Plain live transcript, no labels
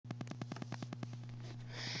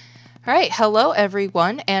All right, hello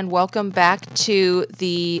everyone, and welcome back to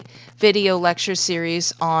the video lecture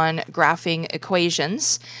series on graphing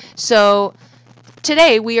equations. So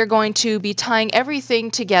today we are going to be tying everything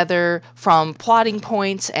together from plotting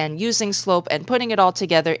points and using slope and putting it all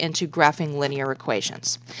together into graphing linear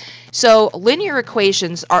equations. So linear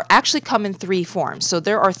equations actually come in three forms. So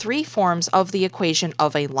there are three forms of the equation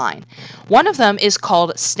of a line. One of them is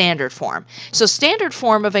called standard form. So standard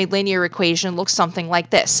form of a linear equation looks something like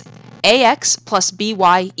this. AX plus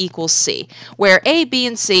BY equals C, where A, B,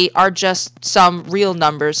 and C are just some real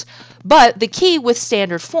numbers. But the key with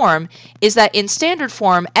standard form is that in standard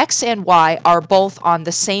form, X and Y are both on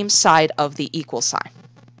the same side of the equal sign.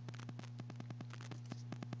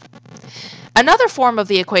 Another form of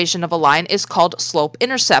the equation of a line is called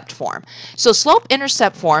slope-intercept form. So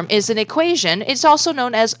slope-intercept form is an equation. It's also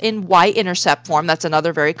known as in y-intercept form. That's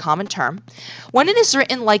another very common term. When it is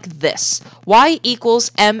written like this, y equals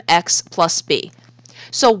mx plus b.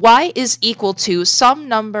 So y is equal to some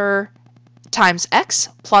number times x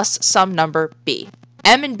plus some number b.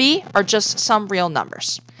 M and b are just some real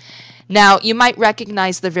numbers. Now, you might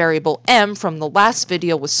recognize the variable m from the last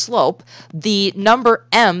video with slope. The number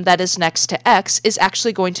m that is next to x is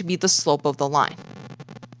actually going to be the slope of the line.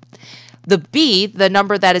 The b, the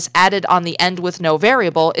number that is added on the end with no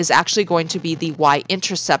variable, is actually going to be the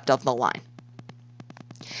y-intercept of the line.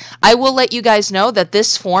 I will let you guys know that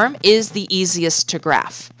this form is the easiest to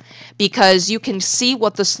graph because you can see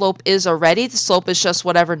what the slope is already. The slope is just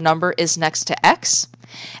whatever number is next to x.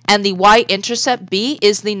 And the y-intercept b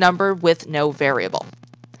is the number with no variable.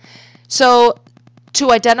 So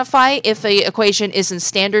to identify if the equation is in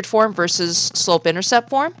standard form versus slope-intercept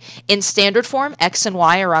form, in standard form, x and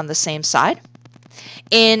y are on the same side.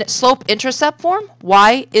 In slope-intercept form,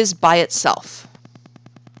 y is by itself.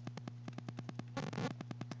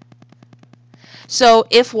 So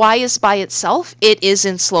if y is by itself, it is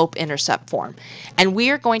in slope-intercept form. And we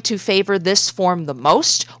are going to favor this form the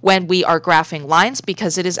most when we are graphing lines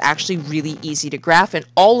because it is actually really easy to graph, and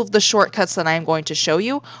all of the shortcuts that I am going to show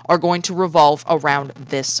you are going to revolve around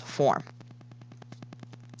this form.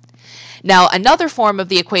 Now, another form of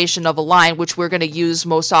the equation of a line, which we're going to use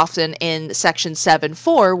most often in section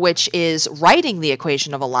 7.4, which is writing the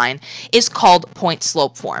equation of a line, is called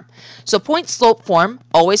point-slope form. So point-slope form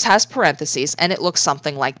always has parentheses, and it looks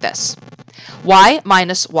something like this. Y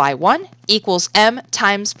minus y1 equals m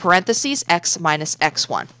times parentheses x minus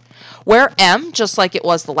x1, where m, just like it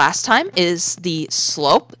was the last time, is the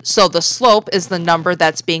slope. So the slope is the number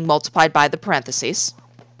that's being multiplied by the parentheses.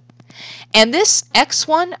 And this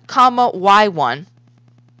x1 comma y1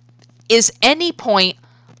 is any point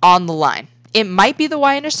on the line. It might be the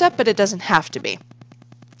y-intercept, but it doesn't have to be.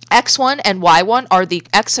 x1 and y1 are the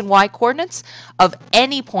x and y coordinates of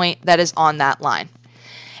any point that is on that line.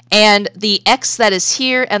 And the x that is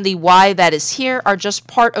here and the y that is here are just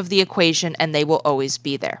part of the equation, and they will always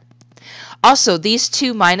be there. Also, these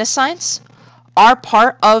two minus signs are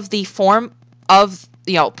part of the form of,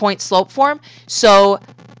 point-slope form. So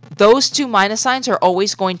those two minus signs are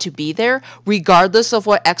always going to be there regardless of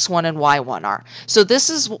what x1 and y1 are. So this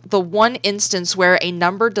is the one instance where a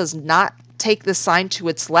number does not take the sign to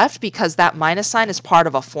its left because that minus sign is part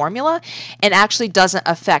of a formula and actually doesn't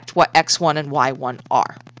affect what x1 and y1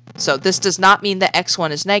 are. So this does not mean that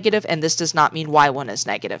x1 is negative, and this does not mean y1 is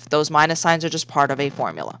negative. Those minus signs are just part of a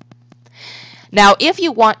formula. Now, if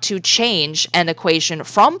you want to change an equation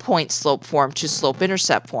from point-slope form to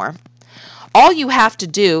slope-intercept form, all you have to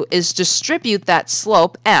do is distribute that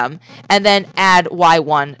slope, m, and then add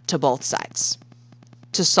y1 to both sides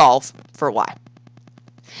to solve for y.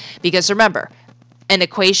 Because remember, an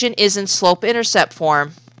equation is in slope-intercept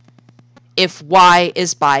form if y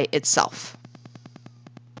is by itself.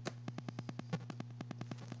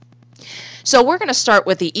 So we're going to start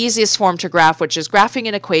with the easiest form to graph, which is graphing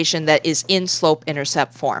an equation that is in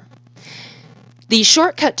slope-intercept form. The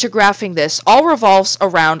shortcut to graphing this all revolves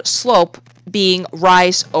around slope being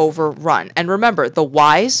rise over run. And remember, the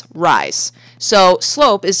y's rise. So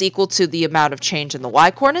slope is equal to the amount of change in the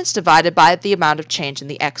y-coordinates divided by the amount of change in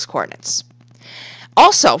the x-coordinates.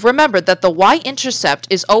 Also, remember that the y-intercept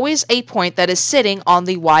is always a point that is sitting on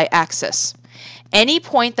the y-axis. Any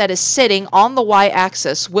point that is sitting on the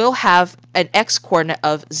y-axis will have an x-coordinate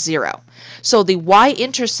of 0. So the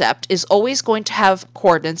y-intercept is always going to have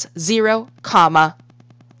coordinates 0, comma,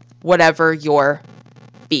 whatever your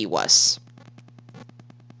b was.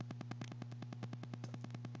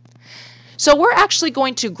 So we're actually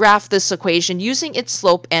going to graph this equation using its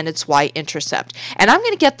slope and its y-intercept. And I'm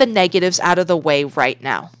going to get the negatives out of the way right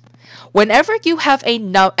now. Whenever you have a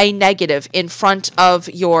negative in front of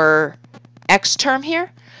your x term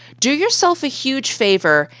here, do yourself a huge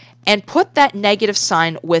favor and put that negative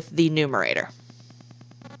sign with the numerator.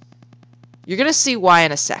 You're going to see why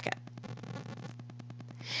in a second.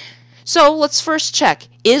 So let's first check,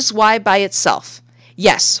 is y by itself?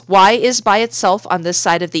 Yes, y is by itself on this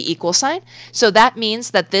side of the equal sign, so that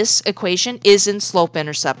means that this equation is in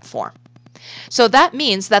slope-intercept form. So that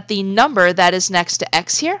means that the number that is next to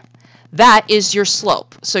x here, that is your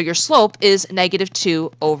slope. So your slope is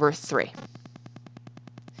 -2 over 3.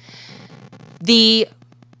 The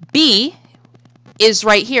b is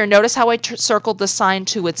right here. Notice how I circled the sign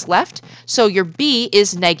to its left. So your b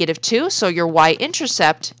is -2, so your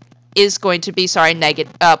y-intercept is going to be,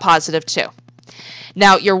 positive 2.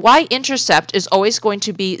 Now, your y-intercept is always going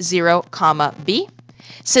to be 0, b.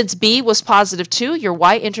 Since b was positive 2, your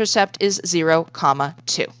y-intercept is 0,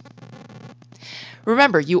 2.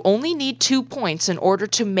 Remember, you only need 2 points in order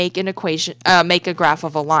to make an equation, make a graph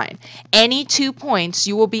of a line. Any 2 points,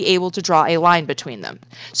 you will be able to draw a line between them.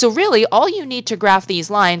 So really, all you need to graph these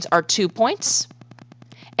lines are 2 points,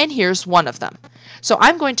 and here's one of them. So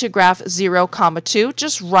I'm going to graph 0, 2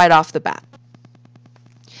 just right off the bat.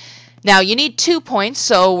 Now you need 2 points,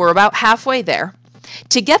 so we're about halfway there.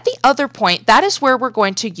 To get the other point, that is where we're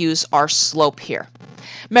going to use our slope here.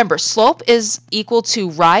 Remember, slope is equal to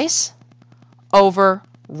rise over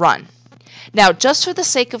run. Now, just for the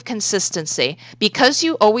sake of consistency, because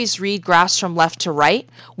you always read graphs from left to right,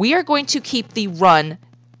 we are going to keep the run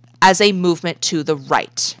as a movement to the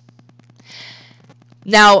right.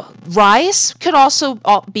 Now, rise could also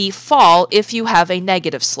be fall if you have a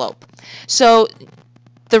negative slope. So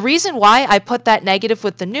the reason why I put that negative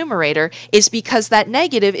with the numerator is because that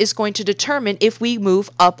negative is going to determine if we move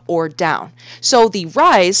up or down. So the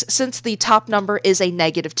rise, since the top number is a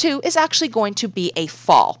 -2, is actually going to be a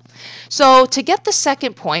fall. So to get the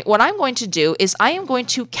second point, what I'm going to do is I am going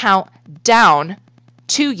to count down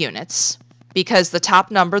 2 units because the top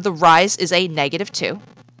number, the rise, is a -2.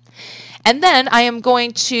 And then I am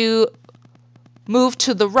going to move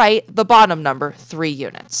to the right, the bottom number, 3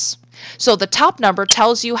 units. So the top number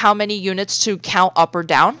tells you how many units to count up or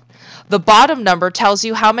down. The bottom number tells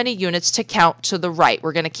you how many units to count to the right.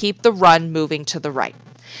 We're going to keep the run moving to the right.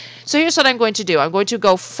 So here's what I'm going to do. I'm going to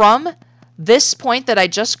go from this point that I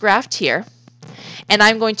just graphed here, and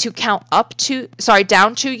I'm going to count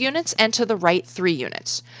down 2 units and to the right 3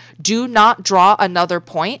 units. Do not draw another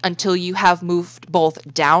point until you have moved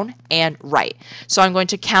both down and right. So I'm going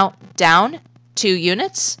to count down 2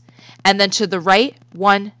 units and then to the right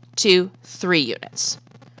 1, 2, 3 units.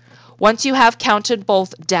 Once you have counted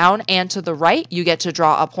both down and to the right, you get to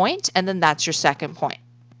draw a point, and then that's your second point.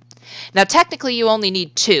 Now, technically, you only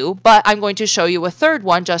need 2, but I'm going to show you a third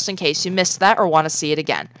one just in case you missed that or want to see it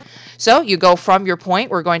again. So you go from your point,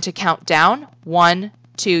 we're going to count down 1,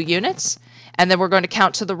 2 units, and then we're going to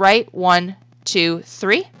count to the right 1, 2,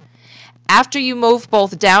 3. After you move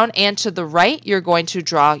both down and to the right, you're going to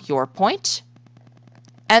draw your point,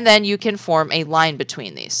 and then you can form a line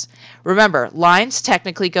between these. Remember, lines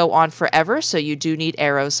technically go on forever, so you do need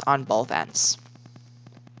arrows on both ends.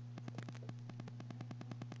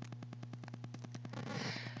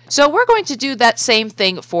 So we're going to do that same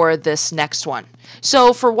thing for this next one.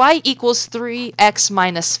 So for y equals 3x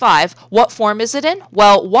minus 5, what form is it in?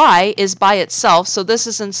 Well, y is by itself, so this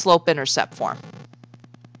is in slope-intercept form.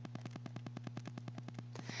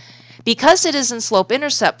 Because it is in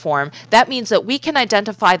slope-intercept form, that means that we can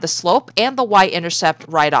identify the slope and the y-intercept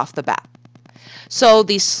right off the bat. So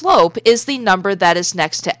the slope is the number that is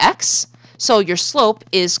next to x, so your slope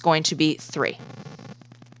is going to be 3.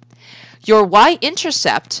 Your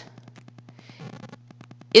y-intercept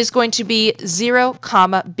is going to be 0,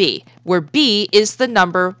 b, where b is the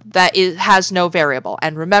number that has no variable.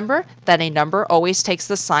 And remember that a number always takes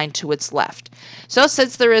the sign to its left. So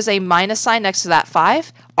since there is a minus sign next to that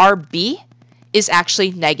 5, our b is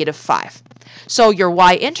actually -5. So your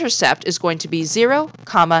y-intercept is going to be 0,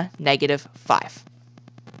 -5.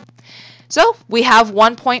 So we have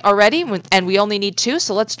 1 point already, and we only need 2,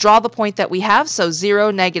 so let's draw the point that we have. So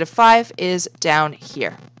 0, -5 is down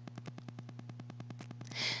here.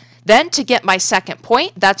 Then to get my second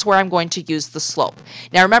point, that's where I'm going to use the slope.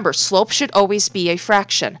 Now remember, slope should always be a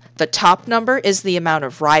fraction. The top number is the amount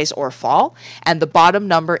of rise or fall, and the bottom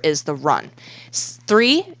number is the run.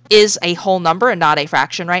 3 is a whole number and not a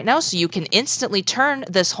fraction right now, so you can instantly turn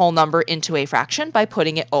this whole number into a fraction by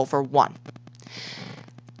putting it over 1.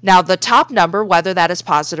 Now the top number, whether that is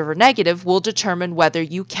positive or negative, will determine whether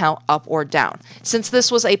you count up or down. Since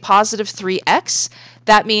this was a positive 3x,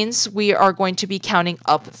 that means we are going to be counting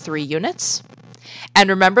up 3 units. And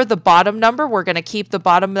remember the bottom number, we're going to keep the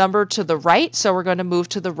bottom number to the right, so we're going to move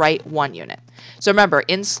to the right 1 unit. So remember,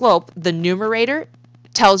 in slope, the numerator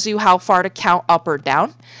tells you how far to count up or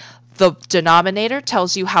down. The denominator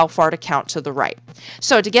tells you how far to count to the right.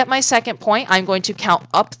 So to get my second point, I'm going to count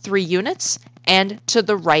up 3 units and to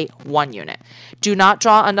the right 1 unit. Do not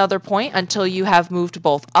draw another point until you have moved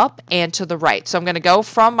both up and to the right. So I'm going to go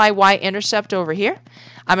from my y-intercept over here.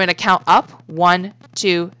 I'm going to count up 1,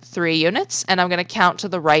 2, 3 units, and I'm going to count to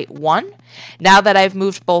the right 1. Now that I've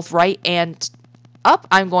moved both right and up,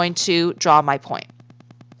 I'm going to draw my point.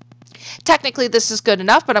 Technically, this is good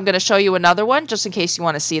enough, but I'm going to show you another one just in case you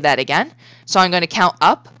want to see that again. So I'm going to count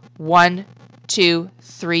up 1, 2,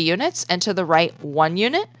 3 units, and to the right 1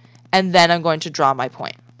 unit, and then I'm going to draw my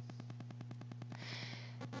point.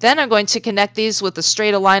 Then I'm going to connect these with as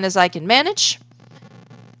straight a line as I can manage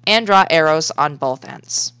and draw arrows on both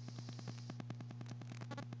ends.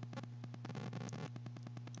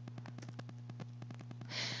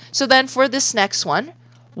 So then for this next one,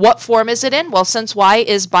 what form is it in? Well, since y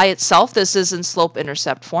is by itself, this is in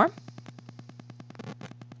slope-intercept form.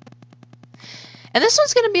 And this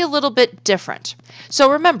one's going to be a little bit different. So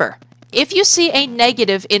remember, if you see a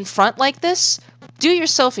negative in front like this, do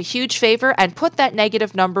yourself a huge favor and put that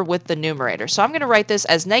negative number with the numerator. So I'm going to write this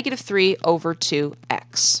as -3 over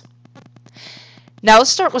 2x. Now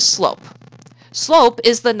let's start with slope. Slope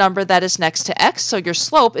is the number that is next to x, so your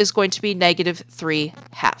slope is going to be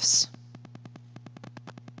 -3/2.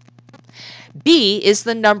 B is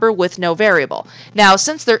the number with no variable. Now,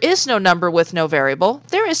 since there is no number with no variable,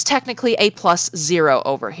 there is technically a +0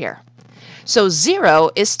 over here. So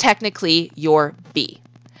 0 is technically your b.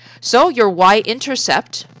 So your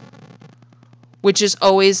y-intercept, which is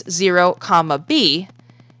always 0, b,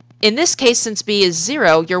 in this case, since b is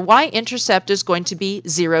 0, your y-intercept is going to be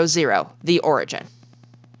 0, 0, the origin.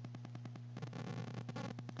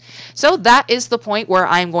 So that is the point where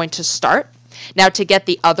I'm going to start. Now to get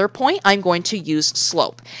the other point, I'm going to use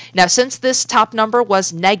slope. Now since this top number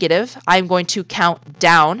was negative, I'm going to count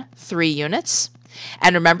down 3 units.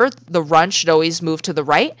 And remember, the run should always move to the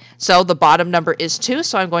right. So the bottom number is 2,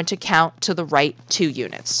 so I'm going to count to the right 2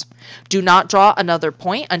 units. Do not draw another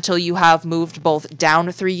point until you have moved both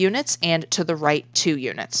down 3 units and to the right 2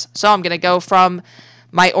 units. So I'm going to go from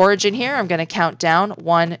my origin here. I'm going to count down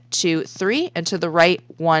 1, 2, 3, and to the right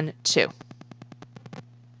 1, 2.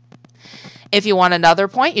 If you want another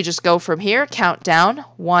point, you just go from here, count down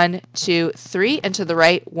 1, 2, 3, and to the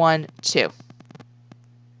right 1, 2.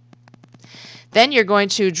 Then you're going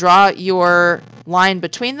to draw your line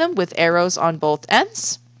between them with arrows on both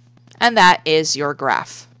ends, and that is your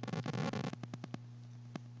graph.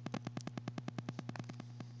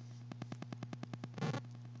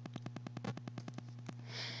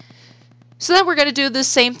 So then we're going to do the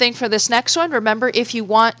same thing for this next one. Remember, if you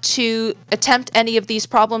want to attempt any of these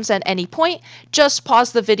problems at any point, just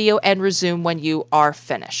pause the video and resume when you are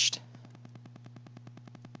finished.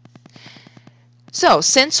 So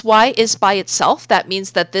since y is by itself, that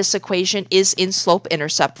means that this equation is in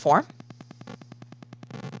slope-intercept form.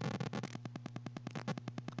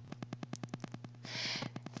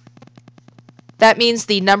 That means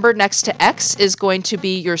the number next to x is going to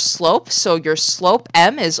be your slope, so your slope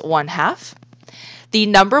m is 1/2. The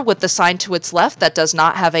number with the sign to its left that does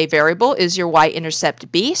not have a variable is your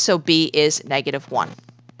y-intercept b, so b is -1.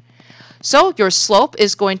 So your slope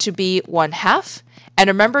is going to be 1/2. And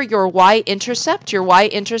remember your y-intercept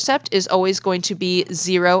is always going to be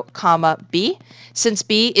 0, b. Since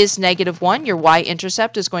b is -1, your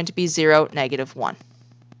y-intercept is going to be 0, -1.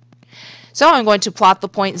 So I'm going to plot the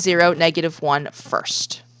point 0, -1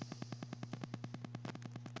 first.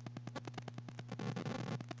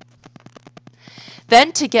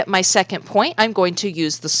 Then to get my second point, I'm going to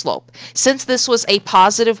use the slope. Since this was a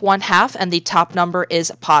positive 1/2 and the top number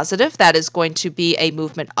is positive, that is going to be a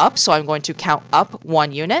movement up, so I'm going to count up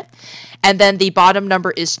 1 unit. And then the bottom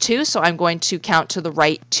number is 2, so I'm going to count to the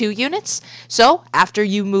right 2 units. So after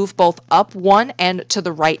you move both up 1 and to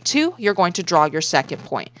the right 2, you're going to draw your second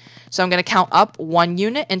point. So I'm going to count up 1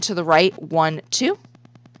 unit and to the right 1, 2.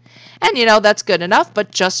 And you know, that's good enough,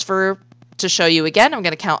 but just to show you again, I'm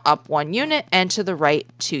going to count up 1 unit and to the right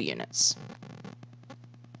 2 units.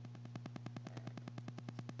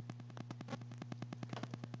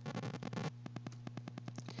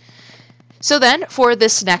 So then for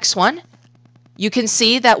this next one, you can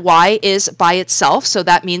see that y is by itself, so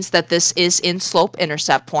that means that this is in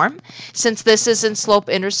slope-intercept form. Since this is in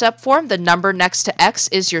slope-intercept form, the number next to x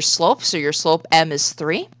is your slope, so your slope m is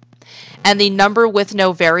 3. And the number with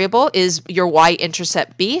no variable is your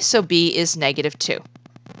y-intercept b, so b is -2.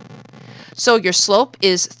 So your slope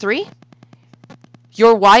is 3.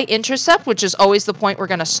 Your y-intercept, which is always the point we're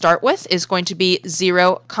going to start with, is going to be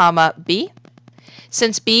 0, b.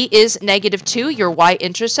 Since b is -2, your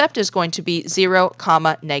y-intercept is going to be 0,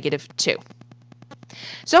 -2.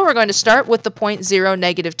 So we're going to start with the point 0,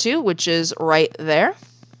 -2, which is right there.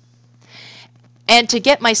 And to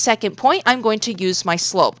get my second point, I'm going to use my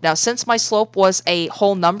slope. Now, since my slope was a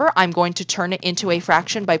whole number, I'm going to turn it into a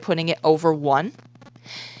fraction by putting it over 1.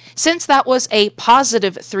 Since that was a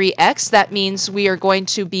positive 3x, that means we are going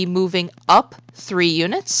to be moving up 3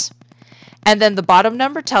 units. And then the bottom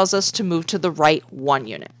number tells us to move to the right 1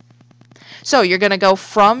 unit. So you're going to go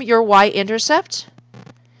from your y-intercept.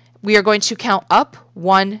 We are going to count up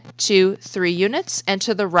 1, 2, 3 units, and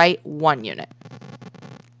to the right 1 unit.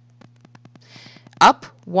 Up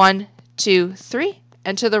 1, 2, 3,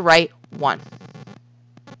 and to the right 1.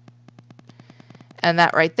 And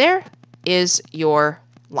that right there is your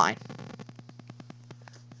line.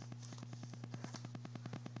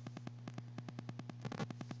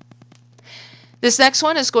 This next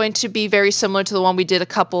one is going to be very similar to the one we did a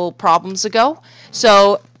couple problems ago.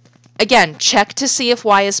 So again, check to see if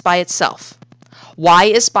y is by itself. Y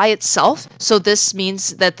is by itself, so this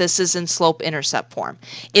means that this is in slope-intercept form.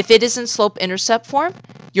 If it is in slope-intercept form,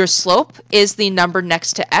 your slope is the number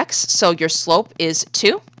next to x, so your slope is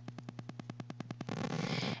 2.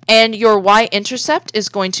 And your y-intercept is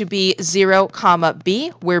going to be 0,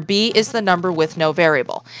 b, where b is the number with no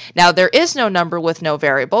variable. Now, there is no number with no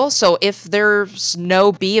variable, so if there's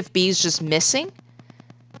no b, if b is just missing,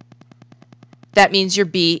 that means your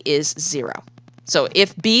b is 0. So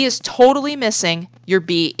if b is totally missing, your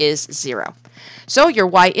b is 0. So your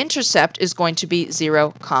y-intercept is going to be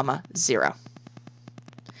 0, 0.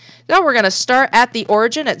 Now we're going to start at the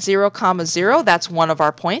origin at 0, 0. That's one of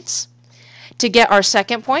our points. To get our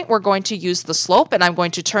second point, we're going to use the slope, and I'm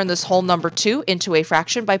going to turn this whole number 2 into a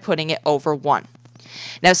fraction by putting it over 1.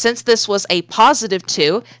 Now, since this was a positive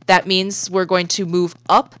 2, that means we're going to move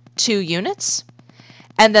up 2 units,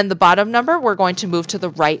 and then the bottom number, we're going to move to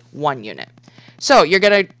the right 1 unit. So you're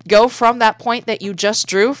going to go from that point that you just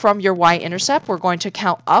drew from your y-intercept. We're going to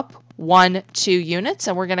count up 1, 2 units,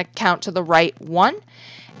 and we're going to count to the right 1.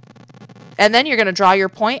 And then you're going to draw your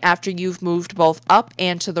point after you've moved both up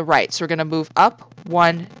and to the right. So we're going to move up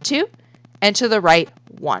 1, 2, and to the right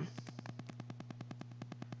 1.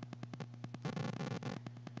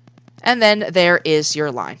 And then there is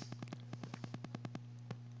your line.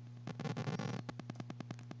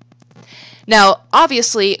 Now,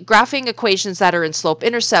 obviously, graphing equations that are in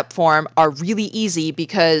slope-intercept form are really easy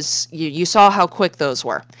because you saw how quick those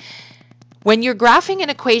were. When you're graphing an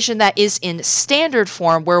equation that is in standard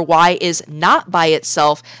form where y is not by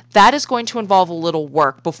itself, that is going to involve a little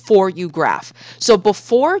work before you graph. So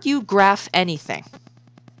before you graph anything,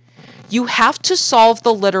 you have to solve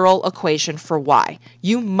the literal equation for y.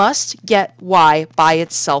 You must get y by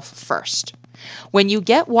itself first. When you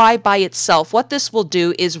get y by itself, what this will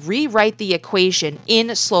do is rewrite the equation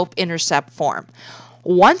in slope-intercept form.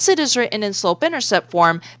 Once it is written in slope-intercept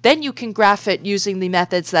form, then you can graph it using the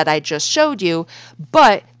methods that I just showed you,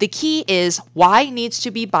 but the key is y needs to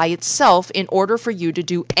be by itself in order for you to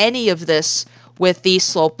do any of this with the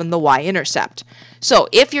slope and the y-intercept. So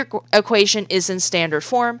if your equation is in standard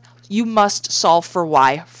form, you must solve for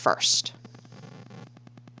y first.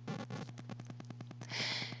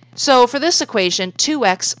 So for this equation,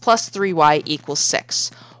 2x plus 3y equals 6.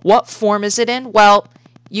 What form is it in? Well,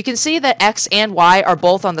 you can see that x and y are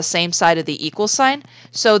both on the same side of the equal sign,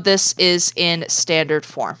 so this is in standard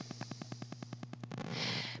form.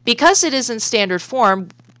 Because it is in standard form,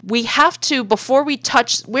 we have to, before we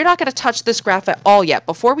touch, we're not going to touch this graph at all yet.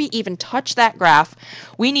 Before we even touch that graph,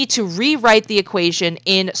 we need to rewrite the equation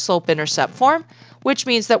in slope-intercept form, which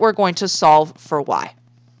means that we're going to solve for y.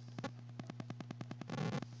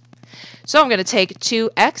 So I'm going to take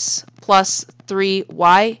 2x plus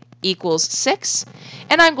 3y equals 6,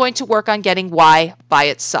 and I'm going to work on getting y by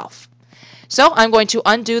itself. So I'm going to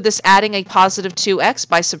undo this adding a positive 2x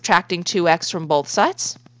by subtracting 2x from both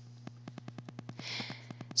sides.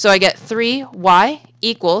 So I get 3y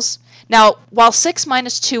equals, now while 6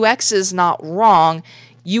 minus 2x is not wrong,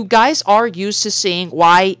 you guys are used to seeing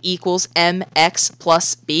y equals mx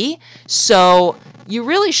plus b, so you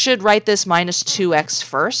really should write this minus 2x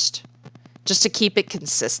first, just to keep it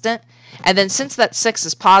consistent. And then since that 6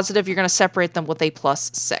 is positive, you're going to separate them with a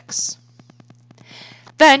plus 6.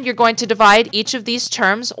 Then you're going to divide each of these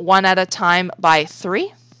terms one at a time by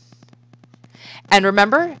 3. And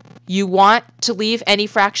remember, you want to leave any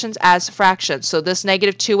fractions as fractions. So this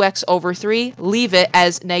negative 2x over 3, leave it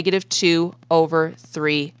as negative 2 over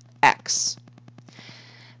 3x.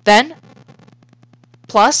 Then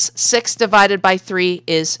plus 6 divided by 3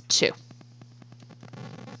 is 2.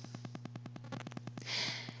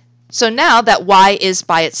 So now that y is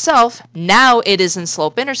by itself, now it is in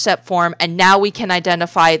slope-intercept form, and now we can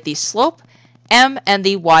identify the slope, m, and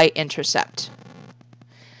the y-intercept.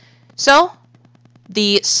 So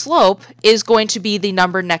the slope is going to be the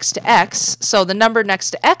number next to x. So the number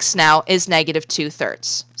next to x now is negative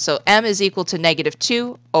 2/3. So m is equal to negative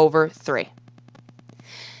 2/3.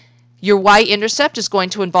 Your y-intercept is going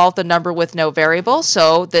to involve the number with no variable.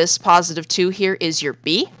 So this positive 2 here is your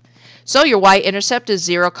b. So your y-intercept is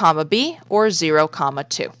 0, b, or 0,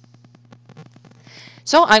 2.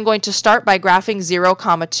 So I'm going to start by graphing 0,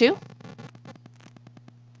 2,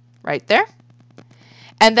 right there.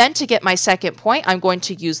 And then to get my second point, I'm going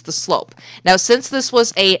to use the slope. Now, since this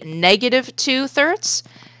was a negative 2/3,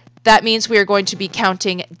 that means we are going to be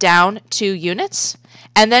counting down 2 units.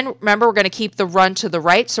 And then remember, we're going to keep the run to the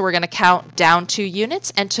right, so we're going to count down 2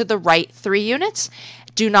 units and to the right 3 units.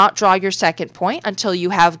 Do not draw your second point until you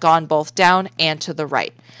have gone both down and to the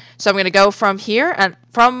right. So I'm going to go from here and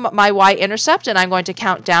from my y-intercept, and I'm going to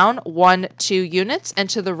count down 1, 2 units and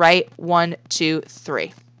to the right 1, 2,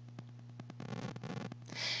 3.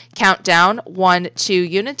 Count down 1, 2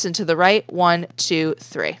 units and to the right 1, 2,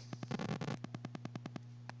 3.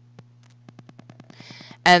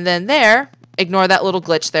 And then there, ignore that little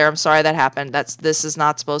glitch there. I'm sorry that happened. This is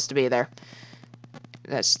not supposed to be there.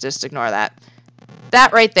 Let's just ignore that.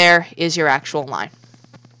 That right there is your actual line.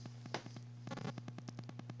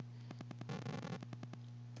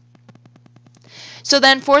 So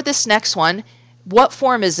then for this next one, what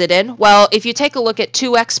form is it in? Well, if you take a look at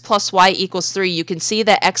 2x plus y equals 3, you can see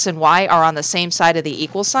that x and y are on the same side of the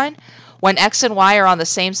equal sign. When x and y are on the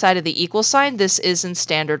same side of the equal sign, this is in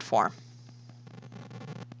standard form.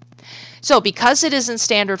 So because it is in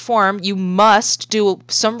standard form, you must do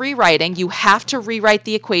some rewriting. You have to rewrite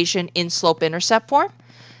the equation in slope-intercept form.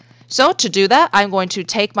 So to do that, I'm going to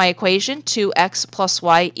take my equation 2x plus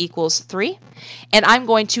y equals 3, and I'm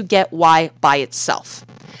going to get y by itself.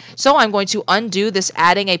 So I'm going to undo this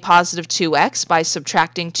adding a positive 2x by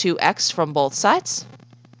subtracting 2x from both sides.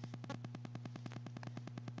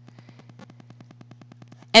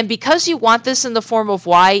 And because you want this in the form of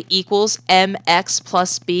y equals mx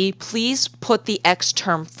plus b, please put the x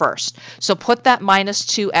term first. So put that minus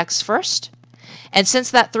 2x first. And since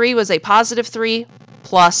that 3 was a positive 3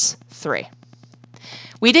 plus 3.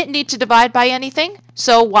 We didn't need to divide by anything,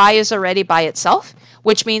 so y is already by itself,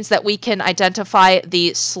 which means that we can identify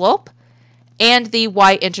the slope and the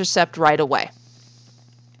y-intercept right away.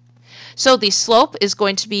 So the slope is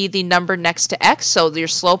going to be the number next to x, so your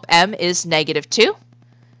slope m is negative 2.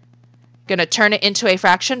 Going to turn it into a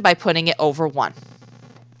fraction by putting it over 1.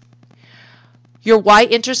 Your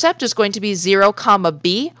y-intercept is going to be 0,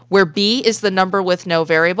 b, where b is the number with no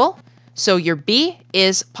variable. So your b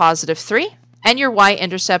is positive 3, and your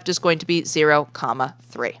y-intercept is going to be 0,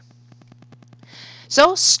 3.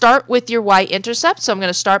 So start with your y-intercept. So I'm going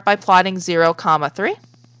to start by plotting 0, 3.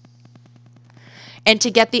 And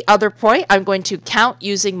to get the other point, I'm going to count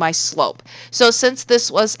using my slope. So since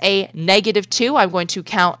this was a negative 2, I'm going to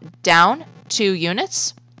count down 2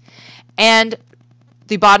 units. And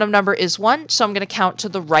the bottom number is 1, so I'm going to count to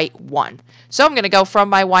the right 1. So I'm going to go from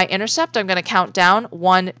my y-intercept, I'm going to count down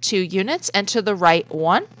 1, 2 units, and to the right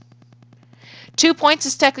 1. 2 points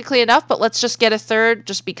is technically enough, but let's just get a third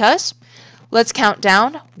just because. Let's count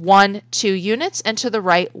down 1, 2 units, and to the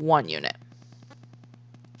right 1 unit.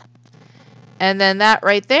 And then that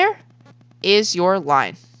right there is your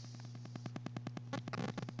line.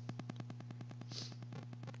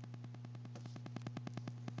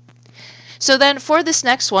 So then for this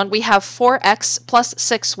next one, we have 4x plus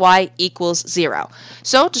 6y equals 0.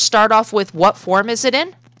 So to start off with, what form is it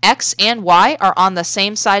in? X and y are on the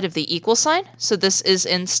same side of the equal sign, so this is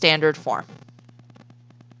in standard form.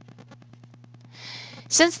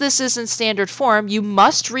 Since this is in standard form, you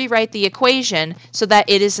must rewrite the equation so that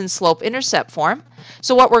it is in slope-intercept form.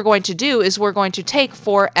 So what we're going to do is we're going to take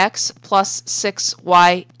 4x plus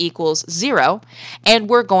 6y equals 0, and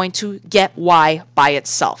we're going to get y by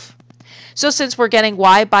itself. So since we're getting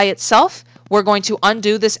y by itself, we're going to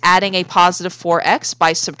undo this adding a positive 4x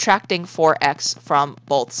by subtracting 4x from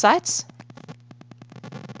both sides.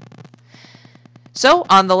 So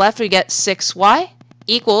on the left, we get 6y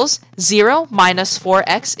equals 0 minus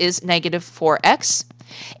 4x is negative 4x.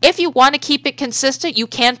 If you want to keep it consistent, you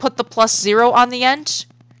can put the plus 0 on the end.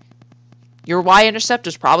 Your y-intercept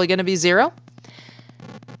is probably going to be 0.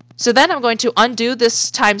 So then I'm going to undo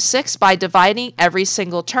this times 6 by dividing every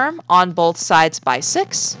single term on both sides by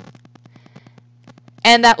 6.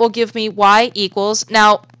 And that will give me y equals,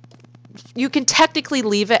 now you can technically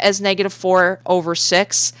leave it as negative 4 over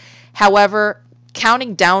 6. However,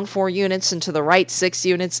 counting down 4 units and to the right 6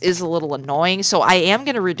 units is a little annoying, so I am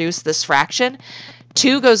going to reduce this fraction.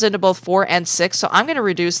 2 goes into both 4 and 6, so I'm going to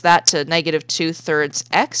reduce that to negative 2/3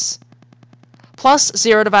 x plus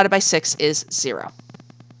 0 divided by 6 is 0.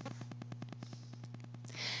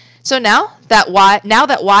 So now that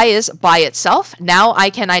y is by itself, now I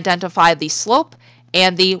can identify the slope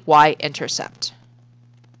and the y-intercept.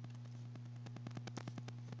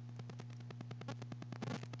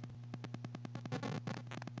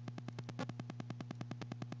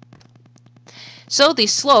 So the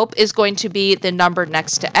slope is going to be the number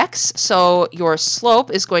next to x, so your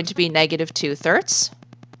slope is going to be negative 2/3,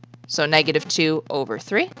 so negative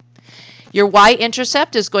 2/3. Your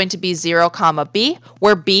y-intercept is going to be 0, comma b,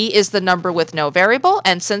 where b is the number with no variable,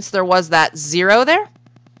 and since there was that 0 there,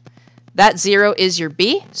 that 0 is your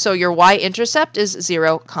b, so your y-intercept is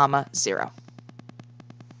 0, comma 0.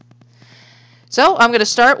 So I'm going to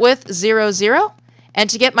start with 0, 0, and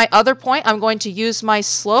to get my other point, I'm going to use my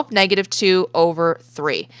slope, negative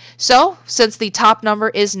 2/3. So since the top number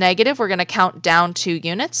is negative, we're going to count down 2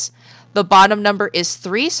 units. The bottom number is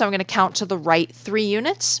 3, so I'm going to count to the right 3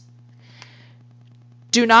 units.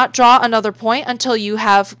 Do not draw another point until you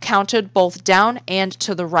have counted both down and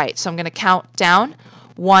to the right. So I'm going to count down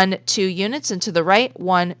 1, 2 units, and to the right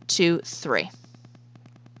 1, 2, 3.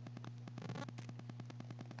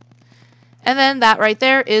 And then that right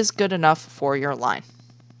there is good enough for your line.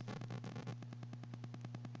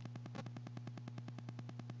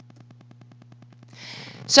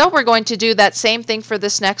 So we're going to do that same thing for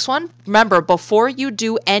this next one. Remember, before you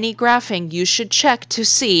do any graphing, you should check to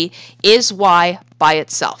see, is y by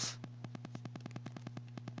itself?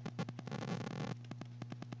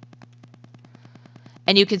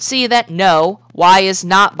 And you can see that no, y is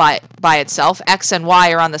not by itself. X and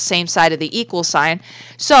y are on the same side of the equal sign.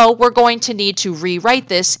 So we're going to need to rewrite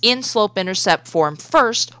this in slope-intercept form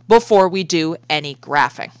first before we do any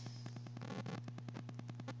graphing.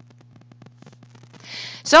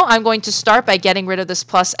 So I'm going to start by getting rid of this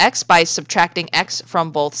plus x by subtracting x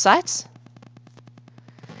from both sides.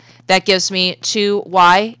 That gives me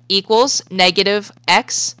 2y equals negative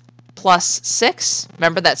x plus 6.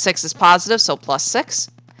 Remember that 6 is positive, so plus 6.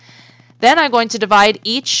 Then I'm going to divide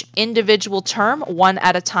each individual term one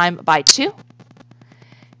at a time by 2,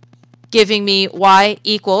 giving me y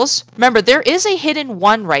equals, remember there is a hidden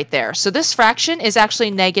 1 right there, so this fraction is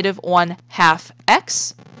actually negative 1/2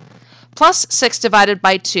 x. Plus 6 divided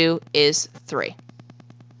by 2 is 3.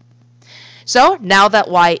 So now that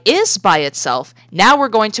y is by itself, now we're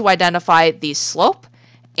going to identify the slope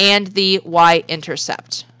and the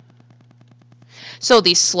y-intercept. So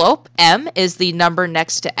the slope, m, is the number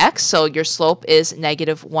next to x, so your slope is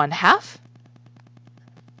negative 1/2.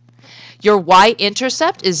 Your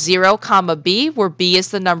y-intercept is 0, comma b, where b is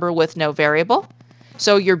the number with no variable.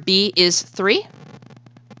 So your b is 3.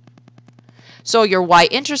 So your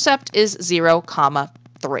y-intercept is 0, comma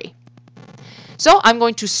 3. So I'm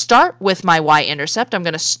going to start with my y-intercept. I'm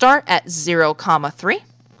going to start at 0, comma 3.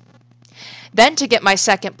 Then to get my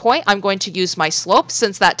second point, I'm going to use my slope.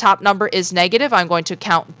 Since that top number is negative, I'm going to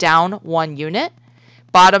count down 1 unit.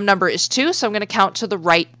 Bottom number is 2, so I'm going to count to the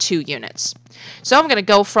right 2 units. So I'm going to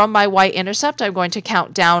go from my y-intercept. I'm going to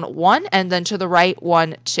count down 1 and then to the right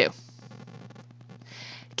 1, 2.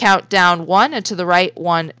 Count down 1 and to the right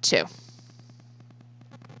 1, 2.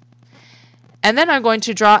 And then I'm going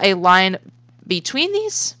to draw a line between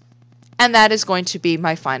these, and that is going to be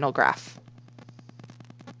my final graph.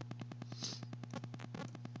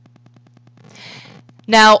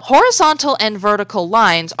 Now, horizontal and vertical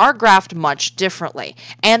lines are graphed much differently,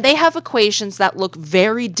 and they have equations that look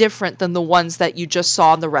very different than the ones that you just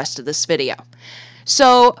saw in the rest of this video.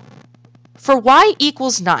 So, for y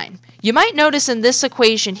equals 9, you might notice in this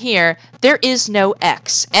equation here, there is no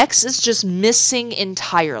x. X is just missing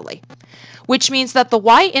entirely, which means that the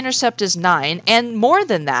y-intercept is 9, and more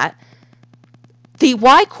than that, the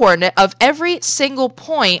y-coordinate of every single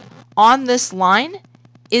point on this line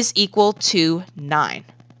is equal to 9.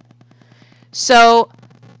 So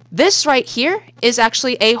this right here is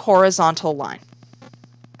actually a horizontal line.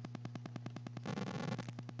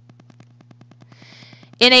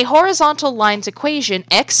 In a horizontal lines equation,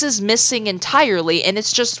 x is missing entirely, and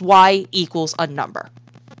it's just y equals a number.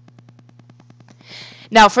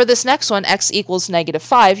 Now for this next one, x equals negative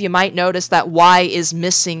 5, you might notice that y is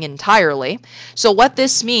missing entirely. So what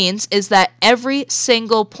this means is that every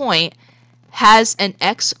single point has an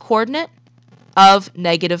x-coordinate of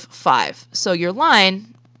negative 5. So your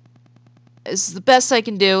line, is the best I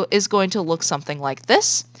can do, is going to look something like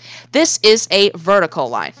this. This is a vertical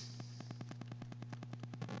line.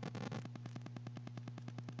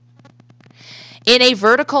 In a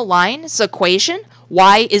vertical line's equation,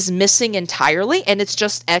 y is missing entirely, and it's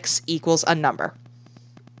just x equals a number.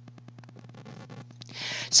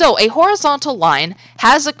 So a horizontal line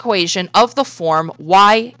has an equation of the form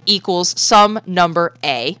y equals some number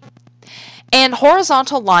a, and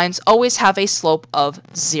horizontal lines always have a slope of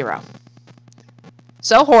 0.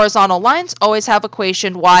 So horizontal lines always have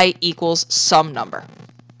equation y equals some number.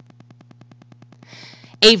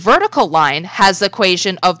 A vertical line has the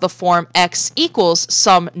equation of the form x equals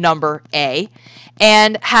some number a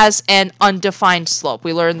and has an undefined slope.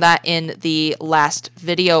 We learned that in the last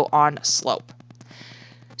video on slope.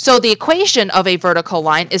 So the equation of a vertical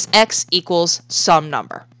line is x equals some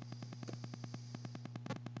number.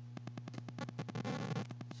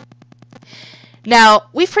 Now,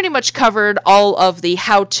 we've pretty much covered all of the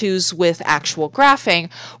how-tos with actual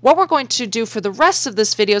graphing. What we're going to do for the rest of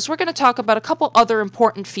this video is we're going to talk about a couple other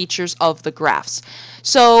important features of the graphs.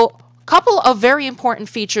 So, a couple of very important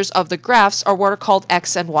features of the graphs are what are called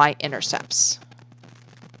x and y intercepts.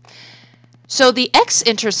 So the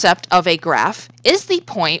x-intercept of a graph is the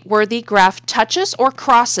point where the graph touches or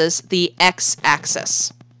crosses the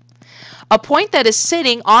x-axis. A point that is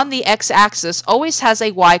sitting on the x-axis always has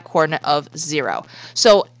a y-coordinate of 0.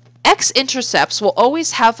 So x-intercepts will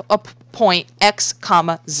always have a point x,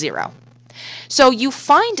 0. So you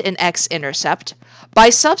find an x-intercept by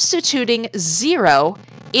substituting 0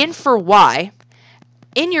 in for y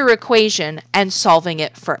in your equation and solving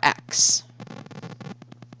it for x.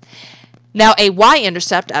 Now a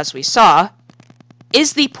y-intercept, as we saw,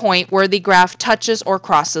 is the point where the graph touches or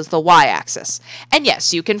crosses the y-axis. And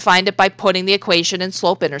yes, you can find it by putting the equation in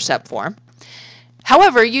slope-intercept form.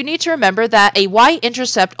 However, you need to remember that a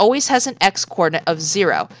y-intercept always has an x-coordinate of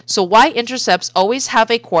 0. So y-intercepts always have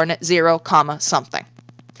a coordinate 0, something.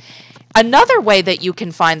 Another way that you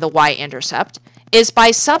can find the y-intercept is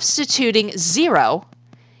by substituting 0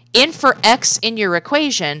 in for x in your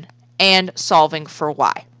equation and solving for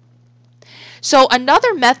y. So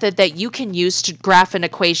another method that you can use to graph an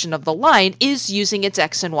equation of the line is using its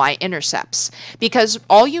x and y intercepts, because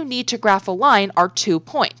all you need to graph a line are 2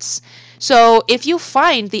 points. So if you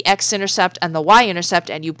find the x-intercept and the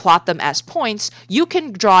y-intercept and you plot them as points, you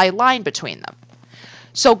can draw a line between them.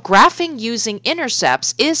 So graphing using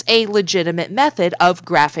intercepts is a legitimate method of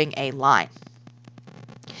graphing a line.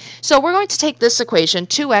 So we're going to take this equation,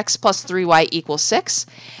 2x plus 3y equals 6,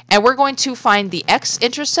 and we're going to find the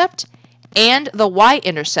x-intercept and the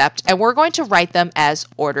y-intercept, and we're going to write them as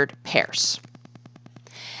ordered pairs.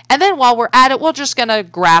 And then while we're at it, we're just going to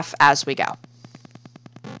graph as we go.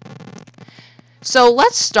 So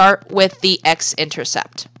let's start with the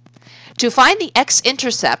x-intercept. To find the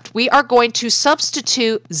x-intercept, we are going to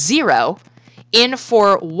substitute 0 in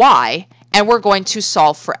for y, and we're going to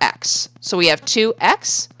solve for x. So we have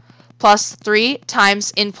 2x plus 3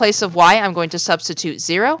 times, in place of y, I'm going to substitute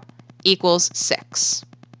 0, equals 6.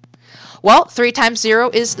 Well, 3 times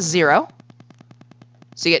 0 is 0.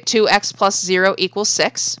 So you get 2x plus 0 equals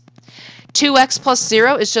 6. 2x plus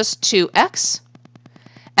 0 is just 2x.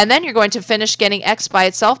 And then you're going to finish getting x by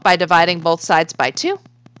itself by dividing both sides by 2.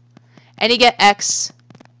 And you get x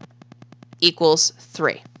equals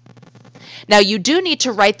 3. Now you do need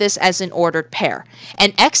to write this as an ordered pair.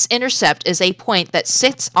 An x-intercept is a point that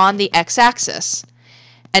sits on the x-axis.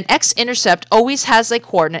 An x-intercept always has a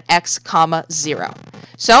coordinate x, 0.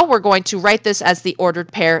 So we're going to write this as the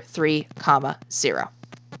ordered pair 3, 0.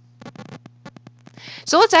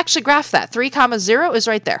 So let's actually graph that. 3, 0 is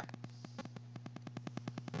right there.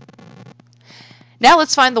 Now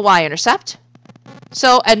let's find the y-intercept.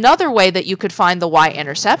 So another way that you could find the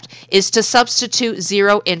y-intercept is to substitute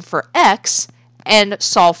 0 in for x and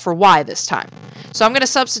solve for y this time. So I'm going to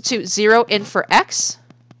substitute 0 in for x.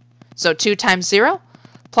 So 2 times 0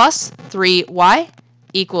 plus 3y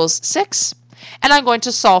equals 6. And I'm going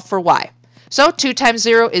to solve for y. So 2 times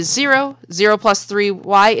 0 is 0. 0 plus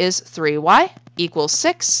 3y is 3y equals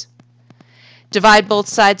 6. Divide both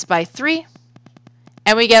sides by 3.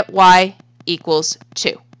 And we get y equals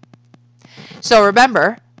 2. So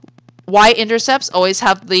remember, y-intercepts always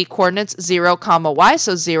have the coordinates 0, y,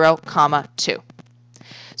 so 0, 2.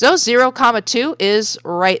 So 0, 2 is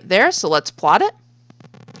right there, so let's plot it.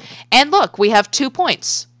 And look, we have 2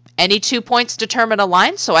 points. Any 2 points determine a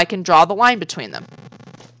line, so I can draw the line between them.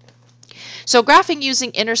 So graphing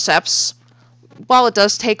using intercepts, while it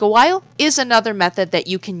does take a while, is another method that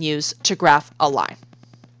you can use to graph a line.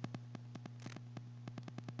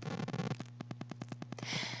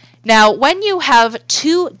 Now, when you have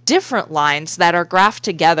 2 different lines that are graphed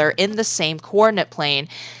together in the same coordinate plane,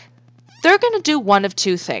 they're going to do one of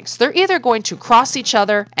two things. They're either going to cross each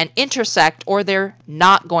other and intersect, or they're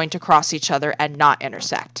not going to cross each other and not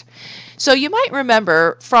intersect. So you might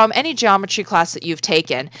remember from any geometry class that you've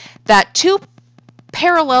taken that two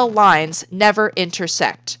parallel lines never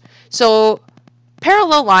intersect. So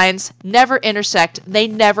parallel lines never intersect, they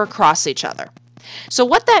never cross each other. So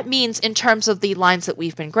what that means in terms of the lines that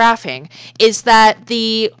we've been graphing is that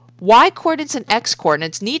the y-coordinates and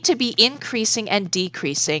x-coordinates need to be increasing and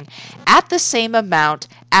decreasing at the same amount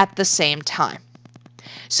at the same time.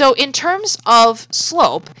 So in terms of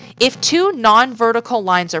slope, if two non-vertical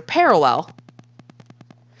lines are parallel,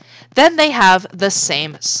 then they have the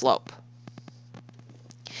same slope.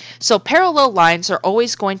 So parallel lines are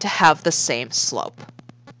always going to have the same slope.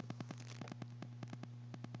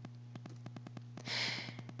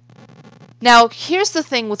 Now, here's the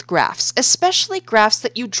thing with graphs, especially graphs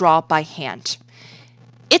that you draw by hand.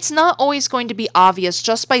 It's not always going to be obvious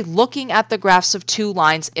just by looking at the graphs of two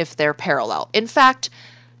lines if they're parallel. In fact,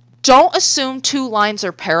 don't assume two lines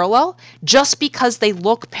are parallel just because they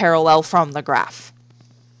look parallel from the graph.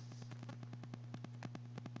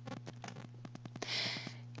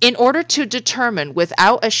 In order to determine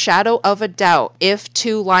without a shadow of a doubt if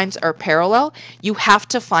two lines are parallel, you have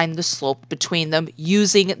to find the slope between them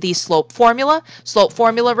using the slope formula. Slope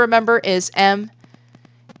formula, remember, is m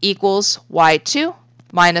equals y2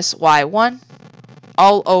 minus y1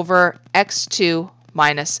 all over x2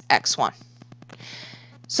 minus x1.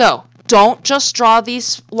 So don't just draw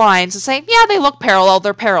these lines and say, yeah, they look parallel,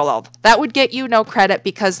 they're parallel. That would get you no credit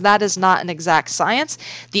because that is not an exact science.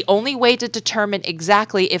 The only way to determine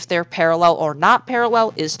exactly if they're parallel or not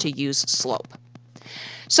parallel is to use slope.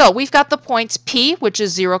 So we've got the points P, which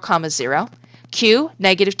is 0, 0, Q,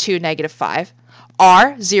 -2, -5,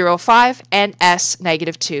 R, 0, 5, and S,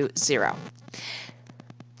 -2, 0.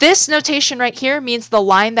 This notation right here means the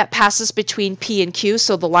line that passes between P and Q,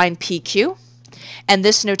 so the line PQ. And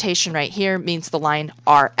this notation right here means the line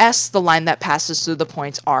RS, the line that passes through the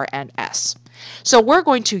points R and S. So we're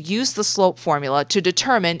going to use the slope formula to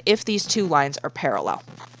determine if these two lines are parallel.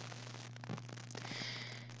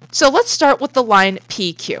 So let's start with the line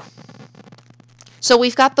PQ. So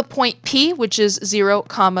we've got the point P, which is 0,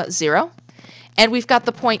 0, and we've got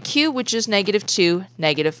the point Q, which is -2,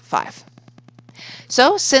 -5.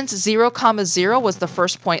 So since 0, 0 was the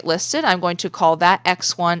first point listed, I'm going to call that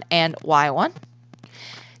x1 and y1.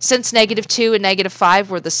 Since -2 and -5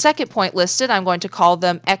 were the second point listed, I'm going to call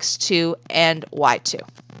them x2 and y2.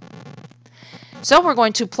 So we're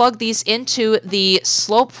going to plug these into the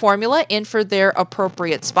slope formula in for their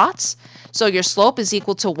appropriate spots. So your slope is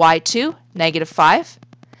equal to y2, -5,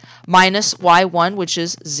 minus y1, which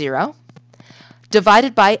is 0,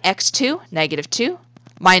 divided by x2, -2,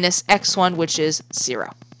 minus x1, which is 0.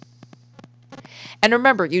 And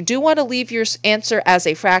remember, you do want to leave your answer as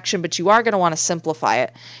a fraction, but you are going to want to simplify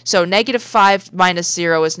it. So -5 minus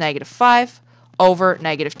 0 is -5 over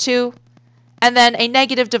 -2. And then a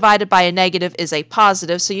negative divided by a negative is a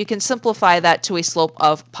positive, so you can simplify that to a slope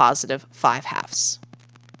of +5/2.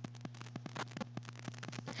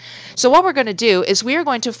 So what we're going to do is we are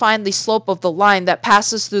going to find the slope of the line that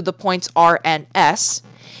passes through the points R and S.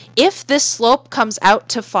 If this slope comes out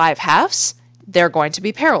to 5/2, they're going to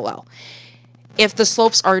be parallel. If the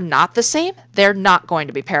slopes are not the same, they're not going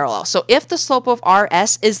to be parallel. So if the slope of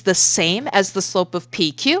RS is the same as the slope of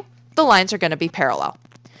PQ, the lines are going to be parallel.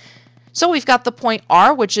 So we've got the point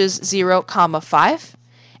R, which is 0, 5,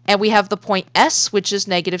 and we have the point S, which is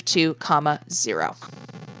 -2, 0.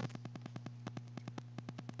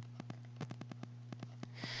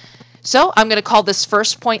 So I'm going to call this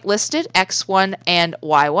first point listed x1 and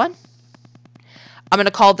y1. I'm going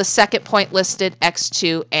to call the second point listed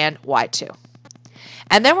x2 and y2.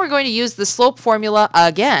 And then we're going to use the slope formula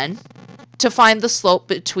again to find the slope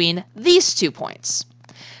between these 2 points.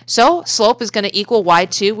 So slope is going to equal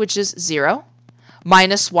y2, which is 0,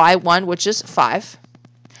 minus y1, which is 5,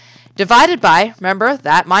 divided by, remember,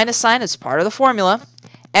 that minus sign is part of the formula,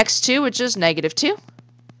 x2, which is -2,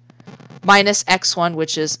 minus x1,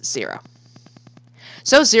 which is 0.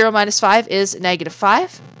 So 0 minus 5 is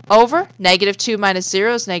 -5 over -2 minus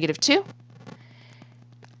 0 is -2.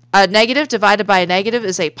 A negative divided by a negative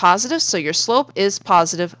is a positive, so your slope is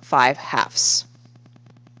 +5/2.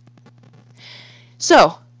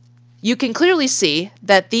 So you can clearly see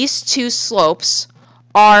that these two slopes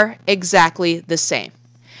are exactly the same.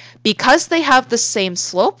 Because they have the same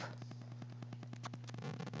slope,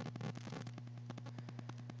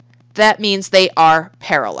 that means they are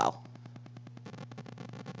parallel.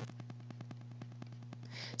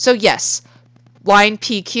 So yes, line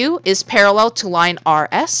PQ is parallel to line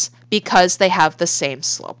RS because they have the same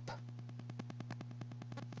slope.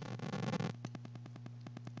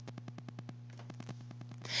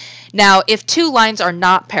 Now, if two lines are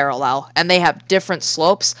not parallel and they have different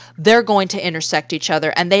slopes, they're going to intersect each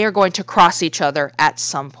other and they are going to cross each other at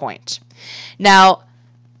some point. Now,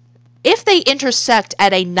 if they intersect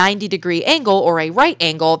at a 90-degree angle or a right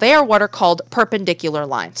angle, they are what are called perpendicular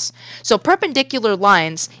lines. So perpendicular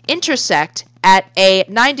lines intersect at a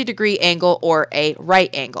 90-degree angle or a right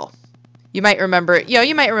angle. You might remember,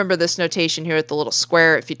 this notation here with the little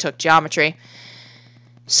square if you took geometry.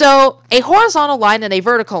 So a horizontal line and a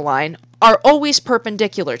vertical line are always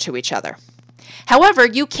perpendicular to each other. However,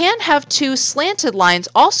 you can have two slanted lines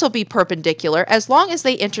also be perpendicular as long as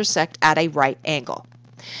they intersect at a right angle.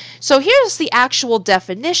 So here's the actual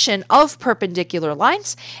definition of perpendicular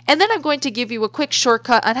lines, and then I'm going to give you a quick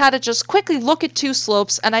shortcut on how to just quickly look at two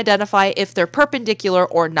slopes and identify if they're perpendicular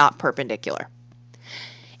or not perpendicular.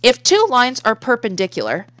 If two lines are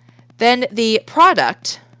perpendicular, then the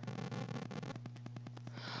product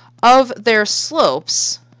of their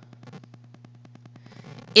slopes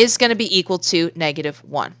is going to be equal to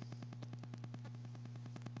 -1.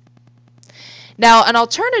 Now, an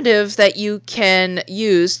alternative that you can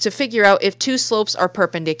use to figure out if two slopes are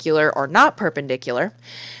perpendicular or not perpendicular,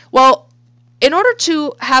 well, in order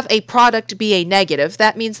to have a product be a negative,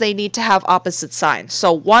 that means they need to have opposite signs.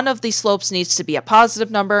 So one of the slopes needs to be a positive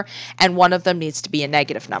number and one of them needs to be a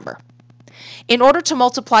negative number. In order to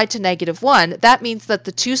multiply to -1, that means that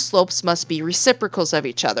the two slopes must be reciprocals of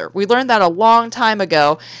each other. We learned that a long time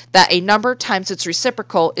ago, that a number times its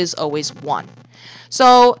reciprocal is always 1.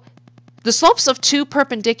 So the slopes of two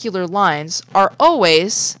perpendicular lines are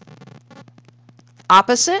always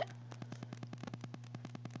opposite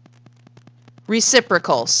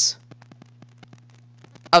reciprocals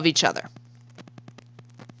of each other.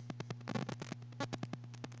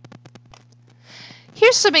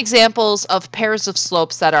 Here's some examples of pairs of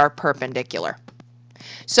slopes that are perpendicular.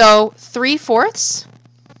 So 3/4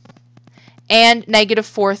 and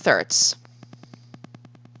 -4/3.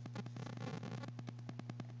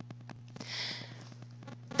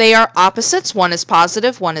 They are opposites. One is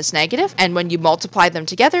positive, one is negative, and when you multiply them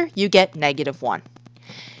together, you get -1.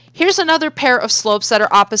 Here's another pair of slopes that are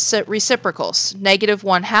opposite reciprocals,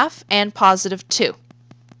 -1/2 and +2.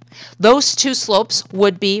 Those two slopes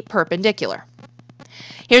would be perpendicular.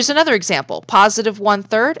 Here's another example,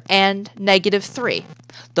 +1/3 and -3.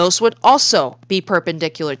 Those would also be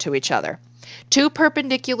perpendicular to each other. Two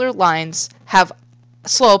perpendicular lines have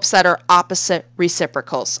slopes that are opposite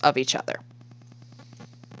reciprocals of each other.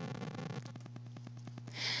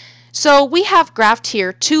 So we have graphed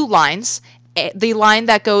here two lines, the line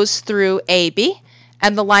that goes through AB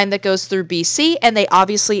and the line that goes through BC, and they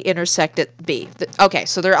obviously intersect at B. Okay,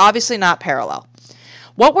 so they're obviously not parallel.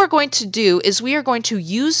 What we're going to do is we are going to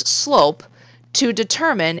use slope to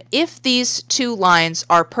determine if these two lines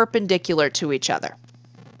are perpendicular to each other.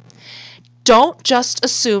 Don't just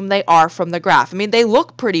assume they are from the graph. I mean, they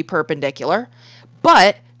look pretty perpendicular,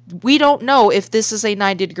 but we don't know if this is a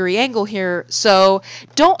 90-degree angle here, so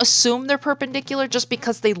don't assume they're perpendicular just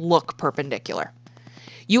because they look perpendicular.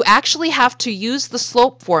 You actually have to use the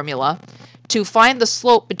slope formula to find the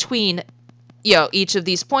slope between each of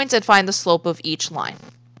these points and find the slope of each line.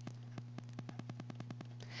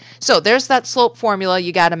 So there's that slope formula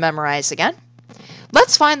you got to memorize again.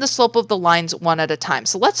 Let's find the slope of the lines one at a time.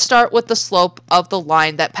 So let's start with the slope of the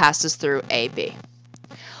line that passes through AB.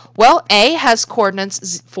 Well, A has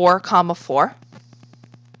coordinates 4, 4,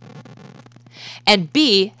 and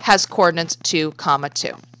B has coordinates 2,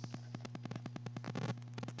 2.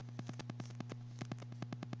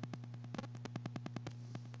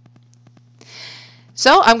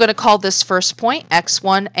 So I'm going to call this first point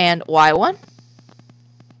x1 and y1,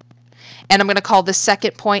 and I'm going to call this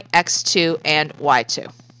second point x2 and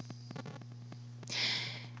y2.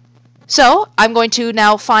 So I'm going to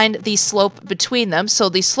now find the slope between them. So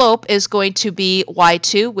the slope is going to be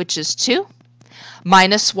y2, which is 2,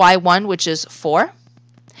 minus y1, which is 4,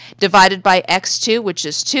 divided by x2, which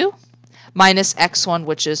is 2, minus x1,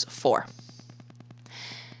 which is 4.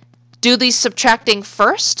 Do the subtracting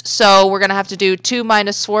first. So we're going to have to do 2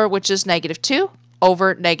 minus 4, which is -2,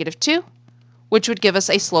 over -2, which would give us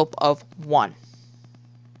a slope of 1.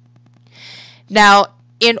 Now,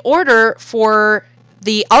 in order for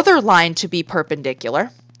the other line to be perpendicular,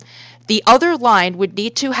 the other line would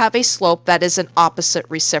need to have a slope that is an opposite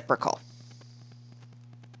reciprocal.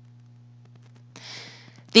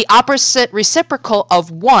 The opposite reciprocal of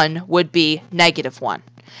 1 would be -1.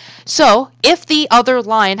 So if the other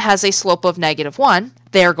line has a slope of -1,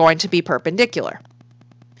 they are going to be perpendicular.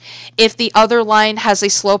 If the other line has a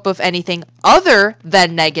slope of anything other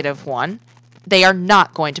than -1, they are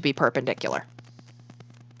not going to be perpendicular.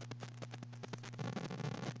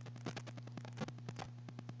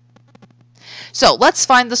 So let's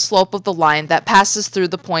find the slope of the line that passes through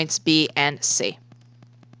the points B and C.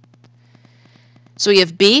 So we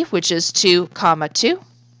have B, which is 2, 2,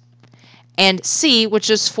 and C, which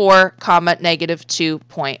is 4, negative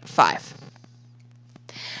 2.5.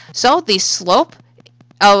 So the slope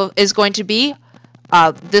is going to be,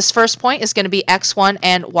 this first point is going to be x1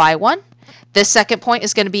 and y1. This second point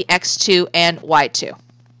is going to be x2 and y2.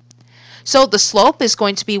 So the slope is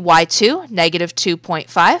going to be y2, negative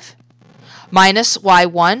 2.5, minus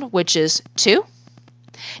y1, which is 2,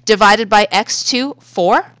 divided by x2,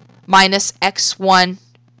 4, minus x1,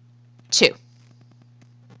 2.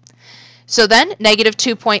 So then, negative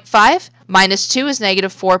 2.5 minus 2 is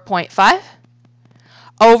negative 4.5,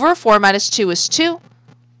 over 4 minus 2 is 2,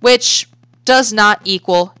 which does not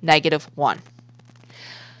equal negative 1.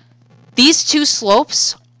 These two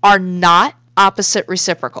slopes are not opposite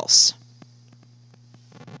reciprocals.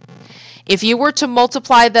 If you were to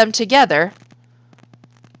multiply them together,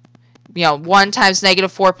 1 times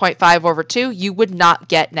negative 4.5 over 2, you would not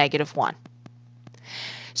get negative 1.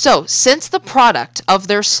 So, since the product of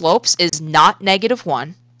their slopes is not negative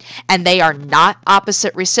 1, and they are not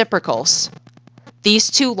opposite reciprocals,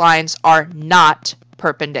 these two lines are not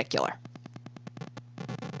perpendicular.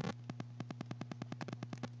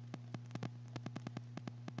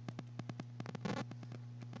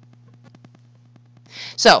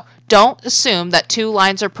 So, don't assume that two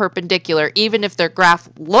lines are perpendicular even if their graph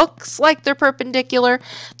looks like they're perpendicular.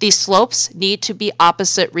 These slopes need to be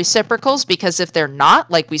opposite reciprocals because if they're not,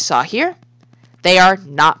 like we saw here, they are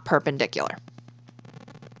not perpendicular.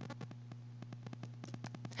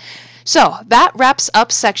 So that wraps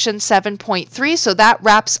up section 7.3. So that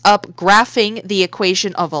wraps up graphing the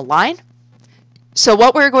equation of a line. So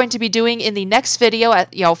what we're going to be doing in the next video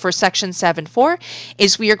for section 7.4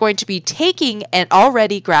 is we are going to be taking an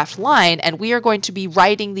already graphed line and we are going to be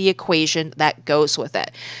writing the equation that goes with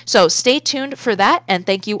it. So stay tuned for that, and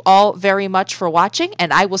thank you all very much for watching,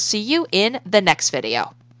 and I will see you in the next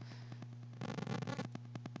video.